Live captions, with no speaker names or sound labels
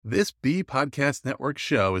This B Podcast Network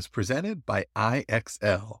show is presented by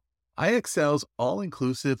IXL. IXL's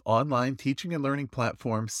all-inclusive online teaching and learning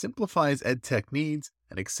platform simplifies EdTech needs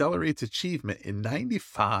and accelerates achievement in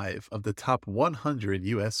 95 of the top 100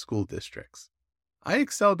 U.S. school districts.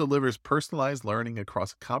 IXL delivers personalized learning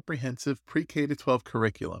across a comprehensive pre-K-12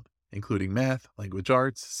 curriculum, including math, language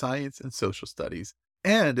arts, science, and social studies,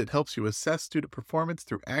 and it helps you assess student performance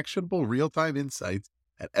through actionable real-time insights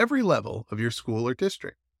at every level of your school or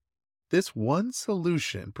district. This one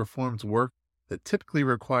solution performs work that typically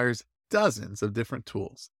requires dozens of different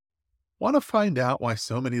tools. Want to find out why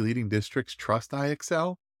so many leading districts trust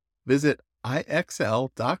IXL? Visit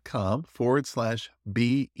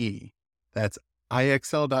IXL.com/BE. That's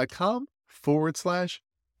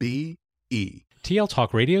IXL.com/BE. TL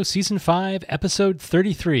Talk Radio Season 5, Episode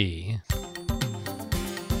 33.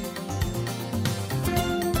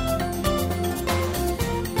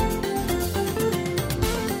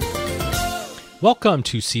 Welcome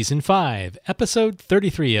to Season 5, Episode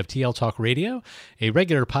 33 of TL Talk Radio, a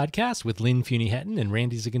regular podcast with Lynn Fuini-Hetton and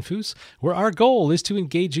Randy Ziegenfuss, where our goal is to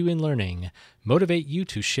engage you in learning, motivate you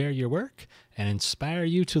to share your work, and inspire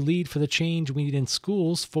you to lead for the change we need in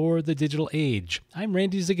schools for the digital age. I'm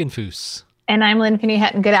Randy Ziegenfuss. And I'm Lynn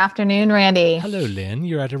Fuini-Hetton. Good afternoon, Randy. Hello, Lynn.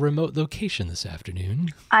 You're at a remote location this afternoon.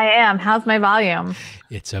 I am. How's my volume?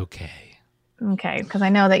 It's okay. Okay, because I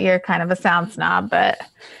know that you're kind of a sound snob, but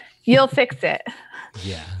you'll fix it.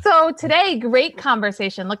 Yeah. So today, great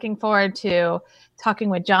conversation. Looking forward to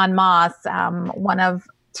talking with John Moss, one of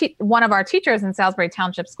our teachers in Salisbury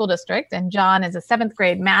Township School District. And John is a 7th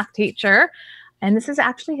grade math teacher. And this is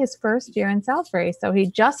actually his first year in Salisbury. So he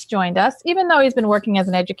just joined us, even though he's been working as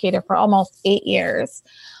an educator for almost 8 years.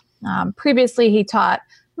 Previously, he taught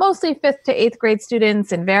mostly 5th to 8th grade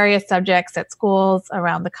students in various subjects at schools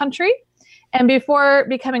around the country. And before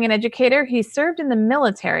becoming an educator, he served in the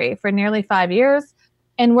military for nearly 5 years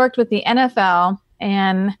and worked with the NFL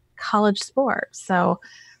and college sports. So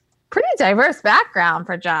pretty diverse background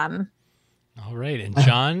for John. All right. And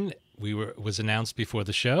John, was announced before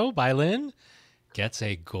the show by Lynn, gets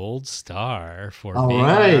a gold star for being on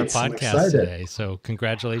our podcast today. So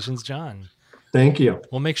congratulations, John. Thank you.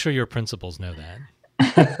 We'll make sure your principals know that.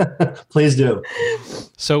 Please do.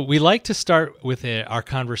 So we like to start with our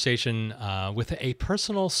conversation with a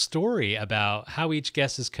personal story about how each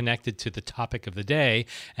guest is connected to the topic of the day.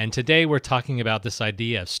 And today we're talking about this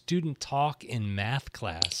idea of student talk in math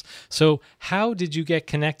class. So how did you get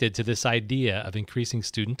connected to this idea of increasing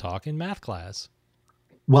student talk in math class?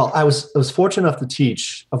 Well, I was fortunate enough to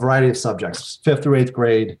teach a variety of subjects, 5th through 8th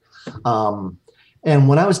grade. And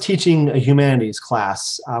when I was teaching a humanities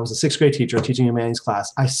class, I was a 6th grade teacher teaching a humanities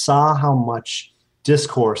class. I saw how much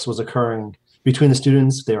discourse was occurring between the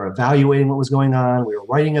students. They were evaluating what was going on. We were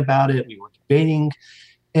writing about it. We were debating.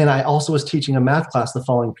 And I also was teaching a math class the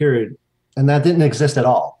following period, and that didn't exist at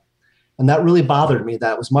all. And that really bothered me.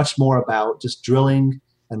 That was much more about just drilling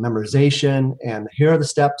and memorization. And here are the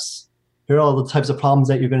steps. Here are all the types of problems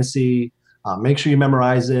that you're going to see. Make sure you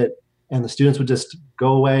memorize it. And the students would just go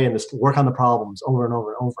away and just work on the problems over and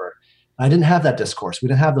over and over. And I didn't have that discourse. We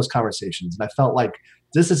didn't have those conversations. And I felt like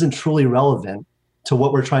this isn't truly relevant to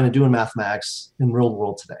what we're trying to do in mathematics in real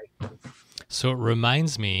world today. So it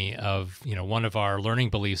reminds me of, one of our learning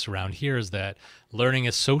beliefs around here is that learning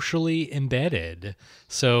is socially embedded.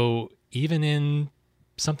 So even in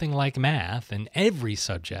something like math and every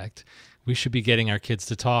subject, we should be getting our kids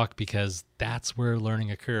to talk because that's where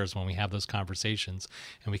learning occurs when we have those conversations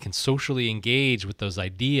and we can socially engage with those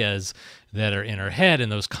ideas that are in our head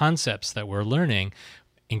and those concepts that we're learning,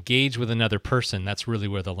 engage with another person. That's really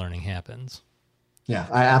where the learning happens. Yeah,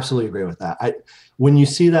 I absolutely agree with that. When you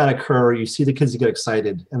see that occur, you see the kids get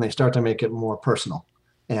excited and they start to make it more personal.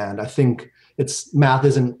 And I think math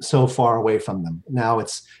isn't so far away from them. Now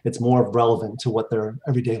it's more relevant to what their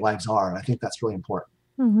everyday lives are. And I think that's really important.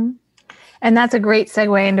 Mm-hmm. And that's a great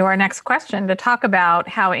segue into our next question to talk about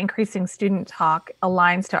how increasing student talk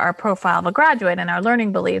aligns to our profile of a graduate and our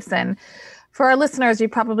learning beliefs. And for our listeners, you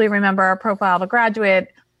probably remember our profile of a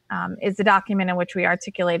graduate is the document in which we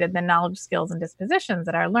articulated the knowledge, skills, and dispositions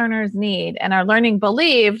that our learners need. And our learning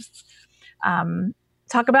beliefs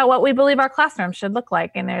talk about what we believe our classroom should look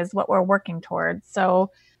like and is what we're working towards. So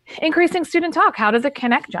increasing student talk, how does it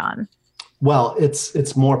connect, John? Well,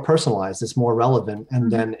 it's more personalized, it's more relevant,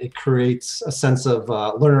 and then it creates a sense of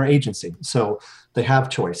learner agency. So they have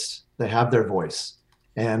choice, they have their voice.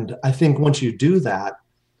 And I think once you do that,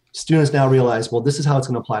 students now realize, well, this is how it's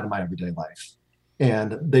going to apply to my everyday life.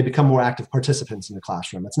 And they become more active participants in the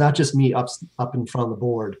classroom. It's not just me up in front of the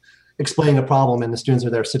board explaining a problem and the students are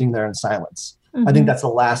there sitting there in silence. I think that's the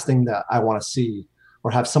last thing that I want to see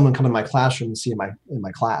or have someone come in my classroom and see in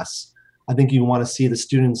my class. I think you want to see the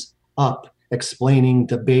students up, explaining,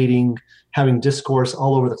 debating, having discourse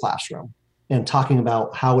all over the classroom and talking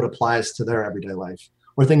about how it applies to their everyday life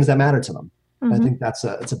or things that matter to them. I think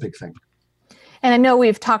it's a big thing. And I know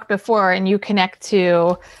we've talked before, and you connect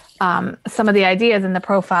to some of the ideas in the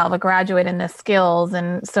profile of a graduate and the skills.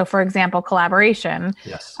 And so, for example, collaboration.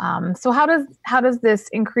 Yes. So how does this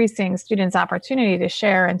increasing students' opportunity to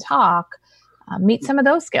share and talk meet some of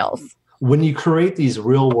those skills? When you create these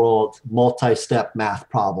real world multi-step math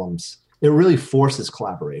problems, it really forces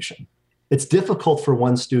collaboration. It's difficult for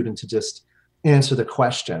one student to just answer the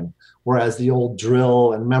question, whereas the old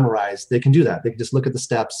drill and memorize, they can do that. They can just look at the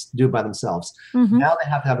steps, do it by themselves. Now they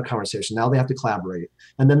have to have a conversation. Now they have to collaborate.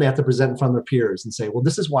 And then they have to present in front of their peers and say, well,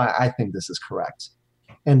 this is why I think this is correct.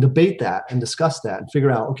 And debate that and discuss that and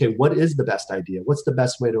figure out, okay, what is the best idea? What's the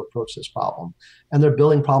best way to approach this problem? And they're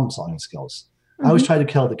building problem solving skills. I always try to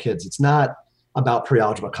tell the kids, it's not about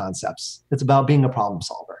pre-algebra concepts. It's about being a problem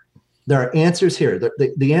solver. There are answers here.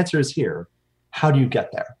 The answer is here. How do you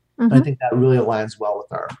get there? And I think that really aligns well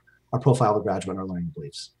with our profile of graduate and our learning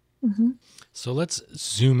beliefs. So let's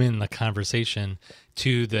zoom in the conversation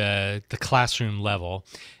to the classroom level.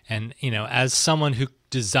 And, as someone who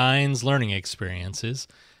designs learning experiences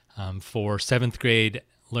for 7th grade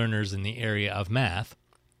learners in the area of math,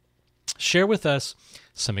 share with us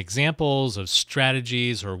some examples of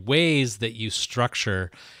strategies or ways that you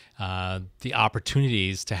structure the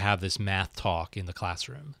opportunities to have this math talk in the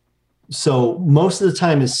classroom. So most of the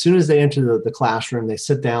time, as soon as they enter the classroom, they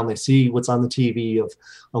sit down, they see what's on the TV of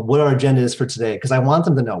what our agenda is for today, because I want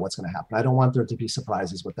them to know what's going to happen. I don't want there to be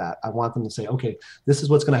surprises with that. I want them to say, okay, this is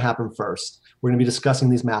what's going to happen first. We're going to be discussing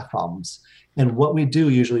these math problems. And what we do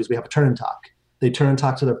usually is we have a turn and talk. They turn and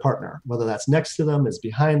talk to their partner, whether that's next to them, is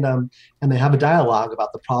behind them, and they have a dialogue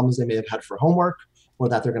about the problems they may have had for homework or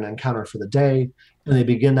that they're going to encounter for the day, and they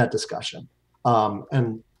begin that discussion.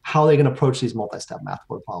 And how they can approach these multi-step math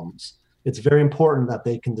board problems. It's very important that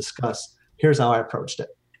they can discuss, here's how I approached it.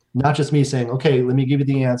 Not just me saying, okay, let me give you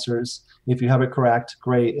the answers. If you have it correct,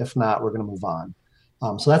 great. If not, we're going to move on.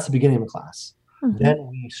 So that's the beginning of the class. Then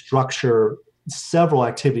we structure several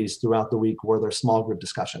activities throughout the week where there's small group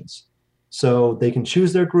discussions. So they can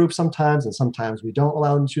choose their group sometimes, and sometimes we don't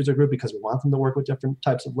allow them to choose their group because we want them to work with different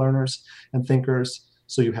types of learners and thinkers.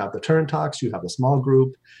 So you have the turn talks, you have the small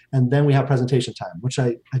group, and then we have presentation time, which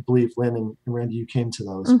I believe Lynn and Randy, you came to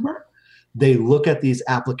those. Where they look at these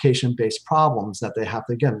application-based problems that they have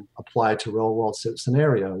to, again, apply to real-world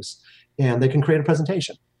scenarios, and they can create a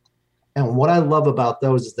presentation. And what I love about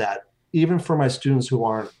those is that even for my students who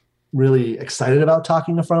aren't really excited about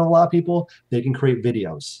talking in front of a lot of people, they can create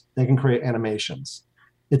videos, they can create animations.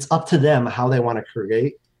 It's up to them how they want to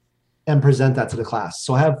create and present that to the class.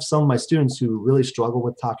 So I have some of my students who really struggle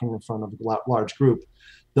with talking in front of a large group.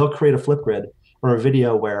 They'll create a Flipgrid or a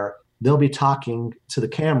video where they'll be talking to the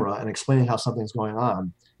camera and explaining how something's going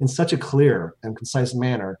on in such a clear and concise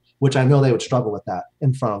manner, which I know they would struggle with that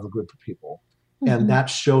in front of a group of people. And that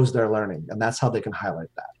shows their learning, and that's how they can highlight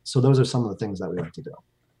that. So those are some of the things that we like to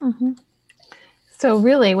do. So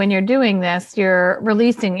really, when you're doing this, you're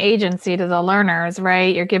releasing agency to the learners,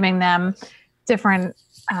 right? You're giving them different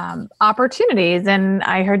opportunities. And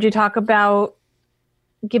I heard you talk about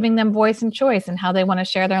giving them voice and choice and how they want to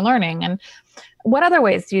share their learning. And what other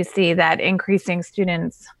ways do you see that increasing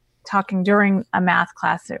students talking during a math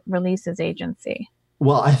class releases agency?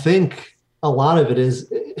 Well, I think a lot of it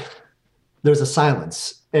is there's a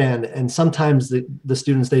silence. And sometimes the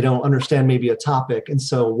students, they don't understand maybe a topic. And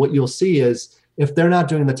so what you'll see is if they're not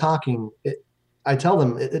doing the talking, I tell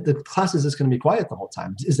them the class is just going to be quiet the whole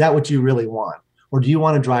time. Is that what you really want? Or do you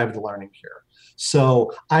want to drive the learning here?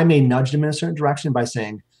 So I may nudge them in a certain direction by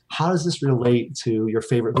saying, how does this relate to your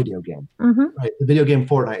favorite video game? Right? The video game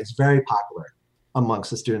Fortnite is very popular amongst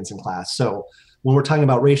the students in class. So when we're talking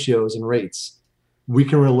about ratios and rates, we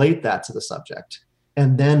can relate that to the subject.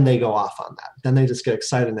 And then they go off on that. Then they just get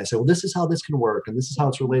excited and they say, well, this is how this can work. And this is how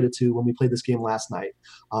it's related to when we played this game last night.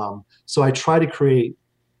 So I try to create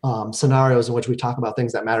scenarios in which we talk about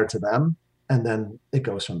things that matter to them. And then it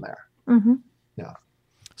goes from there. Yeah.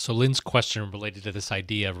 So Lynn's question related to this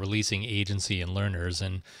idea of releasing agency in learners.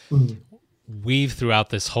 And we've, throughout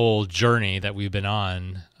this whole journey that we've been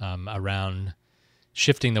on around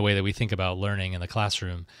shifting the way that we think about learning in the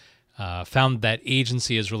classroom, found that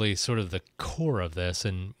agency is really sort of the core of this.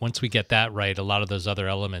 And once we get that right, a lot of those other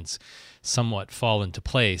elements somewhat fall into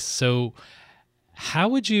place. So how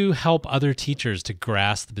would you help other teachers to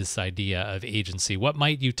grasp this idea of agency? What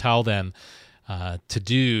might you tell them to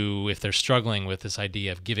do if they're struggling with this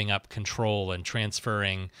idea of giving up control and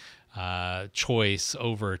transferring choice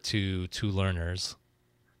over to learners?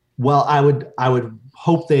 Well, I would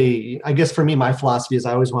hope I guess for me, my philosophy is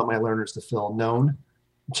I always want my learners to feel known,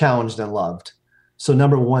 challenged, and loved. So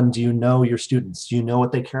number one, do you know your students? Do you know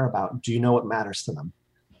what they care about? Do you know what matters to them?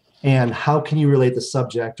 And how can you relate the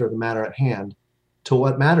subject or the matter at hand to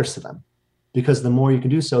what matters to them? Because the more you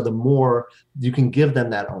can do so, the more you can give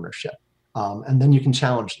them that ownership. And then you can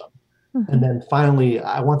challenge them. Mm-hmm. And then finally,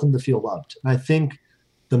 I want them to feel loved. And I think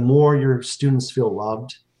the more your students feel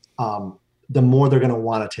loved, the more they're going to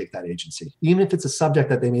want to take that agency. Even if it's a subject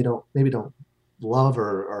that they maybe don't love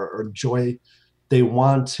or enjoy, they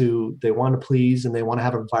want to please, and they want to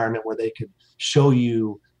have an environment where they could show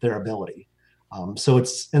you their ability. So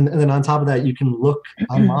and then on top of that, you can look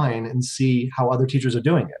online and see how other teachers are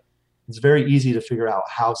doing it. It's very easy to figure out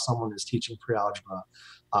how someone is teaching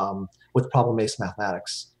pre-algebra with problem-based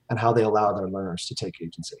mathematics, and how they allow their learners to take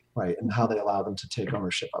agency, right? And how they allow them to take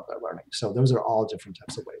ownership of their learning. So those are all different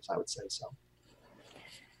types of ways, I would say so.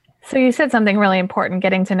 So you said something really important,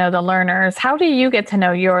 getting to know the learners. How do you get to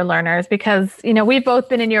know your learners? Because, we've both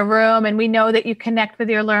been in your room and we know that you connect with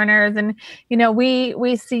your learners, and,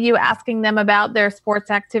 we see you asking them about their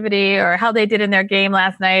sports activity or how they did in their game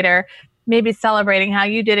last night, or maybe celebrating how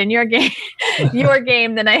you did in your game,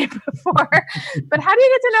 the night before. But how do you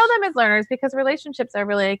get to know them as learners? Because relationships are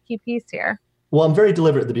really a key piece here. Well, I'm very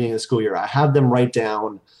deliberate at the beginning of the school year. I have them write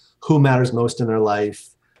down who matters most in their life.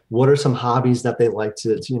 What are some hobbies that they like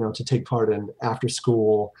to take part in after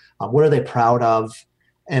school? What are they proud of?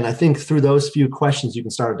 And I think through those few questions, you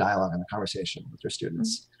can start a dialogue and a conversation with your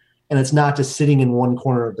students. Mm-hmm. And it's not just sitting in one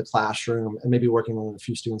corner of the classroom and maybe working with a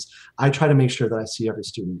few students. I try to make sure that I see every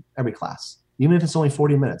student, every class, even if it's only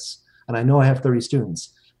 40 minutes. And I know I have 30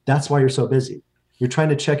 students. That's why you're so busy. You're trying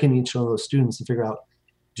to check in each one of those students and figure out,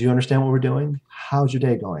 do you understand what we're doing? How's your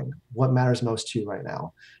day going? What matters most to you right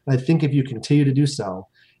now? And I think if you continue to do so,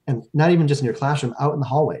 and not even just in your classroom, out in the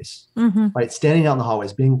hallways, mm-hmm. right? Standing out in the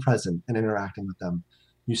hallways, being present and interacting with them,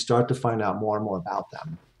 you start to find out more and more about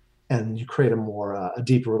them. And you create a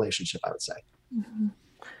deeper relationship, I would say. Mm-hmm.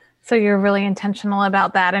 So you're really intentional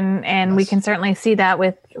about that. And yes. We can certainly see that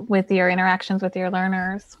with your interactions with your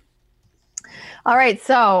learners. All right.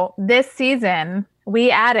 So this season,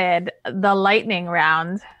 we added the lightning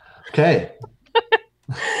round. Okay.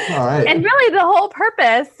 All right. And really the whole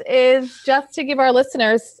purpose is just to give our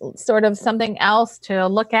listeners sort of something else to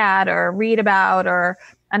look at or read about, or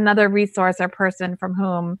another resource or person from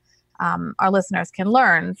whom our listeners can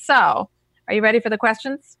learn. So are you ready for the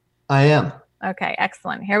questions? I am. Okay,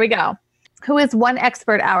 excellent. Here we go. Who is one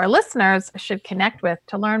expert our listeners should connect with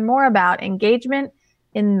to learn more about engagement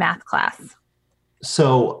in math class?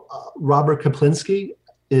 So Robert Kaplinski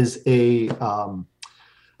is a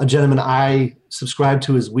gentleman. I subscribe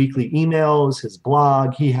to his weekly emails, his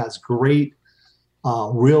blog. He has great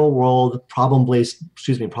real world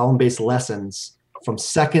problem-based lessons from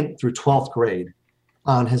 2nd through 12th grade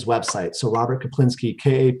on his website. So Robert Kaplinski,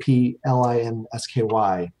 Kaplinsky.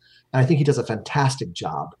 And I think he does a fantastic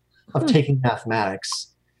job of taking mathematics,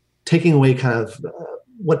 taking away kind of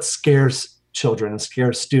what scares children and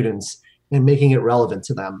scares students, and making it relevant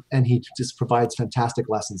to them. And he just provides fantastic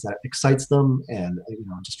lessons that excites them and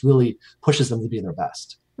just really pushes them to be their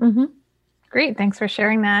best. Mm-hmm. Great. Thanks for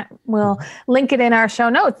sharing that. We'll link it in our show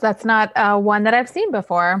notes. That's not one that I've seen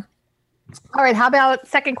before. All right. How about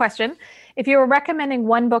second question? If you were recommending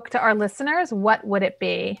one book to our listeners, what would it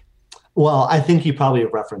be? Well, I think you probably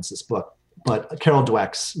have referenced this book, but Carol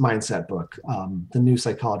Dweck's mindset book, The New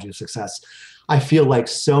Psychology of Success. I feel like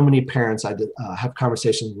so many parents I have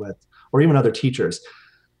conversations with, or even other teachers,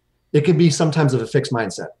 it can be sometimes of a fixed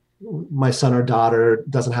mindset. My son or daughter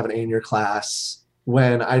doesn't have an A in your class,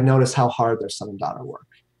 when I notice how hard their son and daughter work.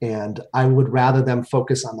 And I would rather them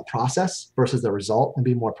focus on the process versus the result and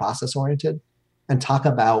be more process oriented, and talk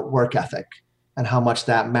about work ethic and how much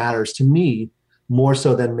that matters to me more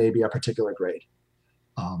so than maybe a particular grade.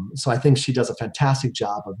 So I think she does a fantastic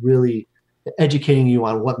job of really educating you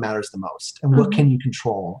on what matters the most and what can you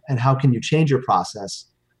control and how can you change your process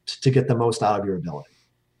to get the most out of your ability.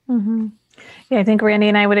 Mm-hmm. Yeah, I think Randy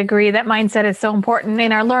and I would agree that mindset is so important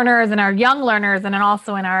in our learners and our young learners, and then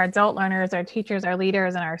also in our adult learners, our teachers, our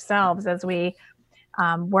leaders, and ourselves as we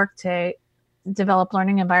work to develop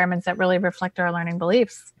learning environments that really reflect our learning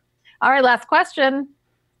beliefs. All right, last question.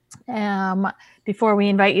 Before we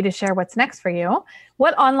invite you to share what's next for you,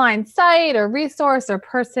 what online site or resource or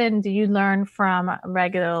person do you learn from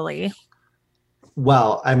regularly?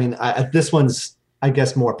 Well, I mean, this one's, I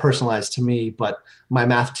guess, more personalized to me, but my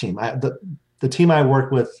math team, the team I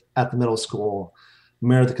work with at the middle school,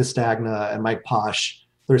 Meredith Castagna and Mike Posh,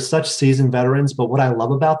 They're such seasoned veterans, but what I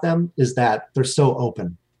love about them is that they're so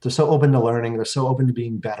open. They're so open to learning. They're so open to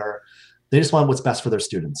being better. They just want what's best for their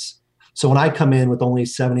students. So when I come in with only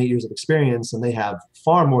 7-8 years of experience and they have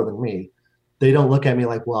far more than me, they don't look at me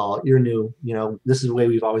like, well, you're new, this is the way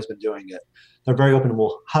we've always been doing it. They're very open.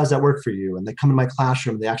 Well, how does that work for you? And they come in my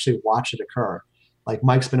classroom, they actually watch it occur. Like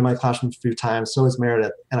Mike's been in my classroom a few times, so has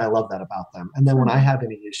Meredith, and I love that about them. And then when I have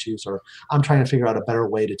any issues or I'm trying to figure out a better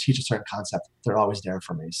way to teach a certain concept, they're always there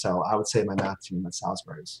for me. So I would say my math team at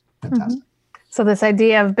Salisbury is fantastic. Mm-hmm. So this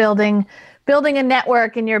idea of building a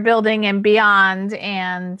network in your building and beyond,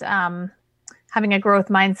 and having a growth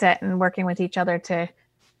mindset and working with each other to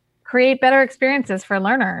create better experiences for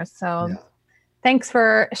learners. So thanks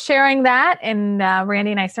for sharing that. And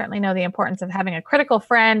Randy and I certainly know the importance of having a critical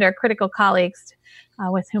friend or critical colleagues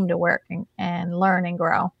with whom to work and learn and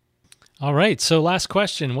grow. All right. So last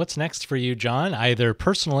question. What's next for you, John, either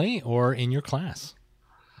personally or in your class?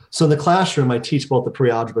 So in the classroom, I teach both the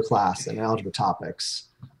pre-algebra class and algebra topics.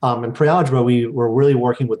 In pre-algebra, we're really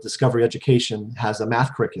working with Discovery Education, has a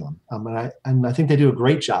math curriculum. And I think they do a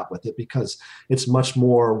great job with it because it's much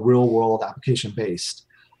more real-world application-based.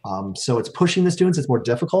 So it's pushing the students. It's more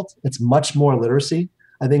difficult. It's much more literacy,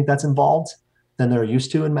 I think, that's involved than they're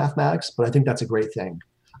used to in mathematics. But I think that's a great thing.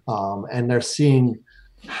 And they're seeing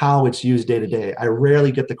how it's used day to day. I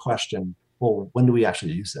rarely get the question, well, when do we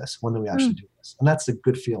actually use this? When do we actually do this? And that's a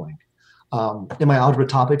good feeling. In my algebra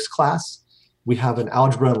topics class, we have an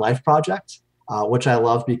algebra and life project, which I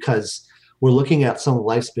love because we're looking at some of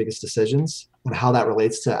life's biggest decisions and how that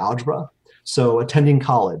relates to algebra. So attending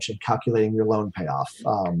college and calculating your loan payoff,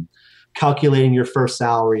 calculating your first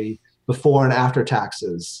salary before and after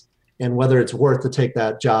taxes, and whether it's worth to take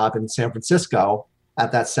that job in San Francisco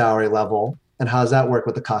at that salary level, and how does that work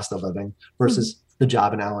with the cost of living versus the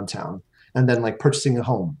job in Allentown, and then like purchasing a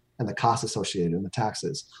home and the costs associated and the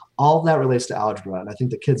taxes. All of that relates to algebra, and I think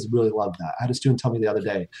the kids really love that. I had a student tell me the other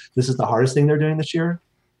day, this is the hardest thing they're doing this year,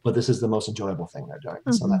 but this is the most enjoyable thing they're doing.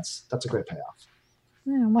 So that's a great payoff.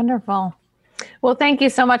 Yeah, wonderful. Well, thank you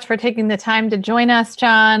so much for taking the time to join us,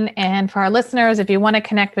 John. And for our listeners, if you want to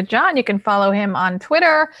connect with John, you can follow him on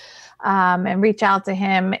Twitter and reach out to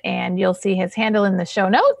him, and you'll see his handle in the show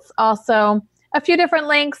notes. Also, a few different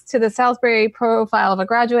links to the Salisbury Profile of a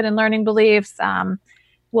Graduate in Learning Beliefs.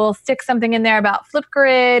 We'll stick something in there about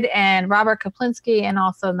Flipgrid and Robert Kaplinski, and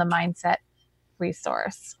also the Mindset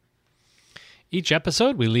resource. Each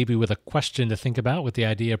episode, we leave you with a question to think about with the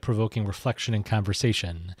idea of provoking reflection and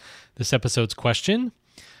conversation. This episode's question: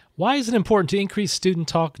 why is it important to increase student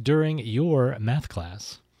talk during your math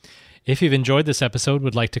class? If you've enjoyed this episode,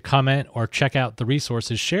 would like to comment or check out the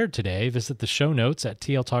resources shared today, visit the show notes at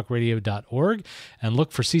tltalkradio.org and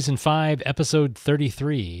look for Season 5, Episode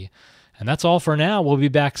 33. And that's all for now. We'll be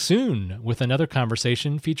back soon with another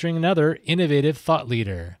conversation featuring another innovative thought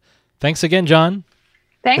leader. Thanks again, John.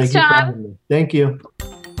 Thanks, John. Thank you.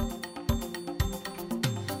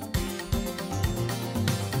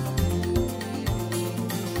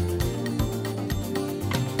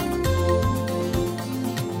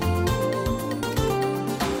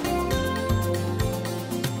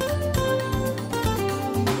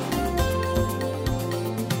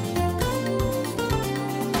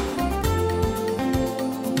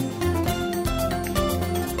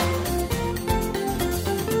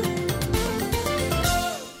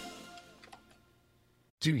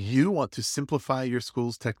 Do you want to simplify your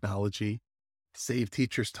school's technology, save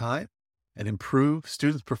teachers time, and improve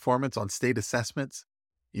students' performance on state assessments?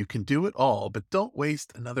 You can do it all, but don't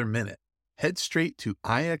waste another minute. Head straight to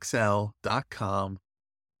ixl.com/BE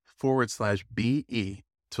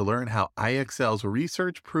to learn how IXL's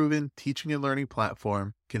research-proven teaching and learning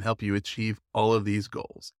platform can help you achieve all of these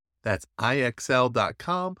goals. That's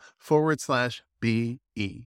ixl.com/BE.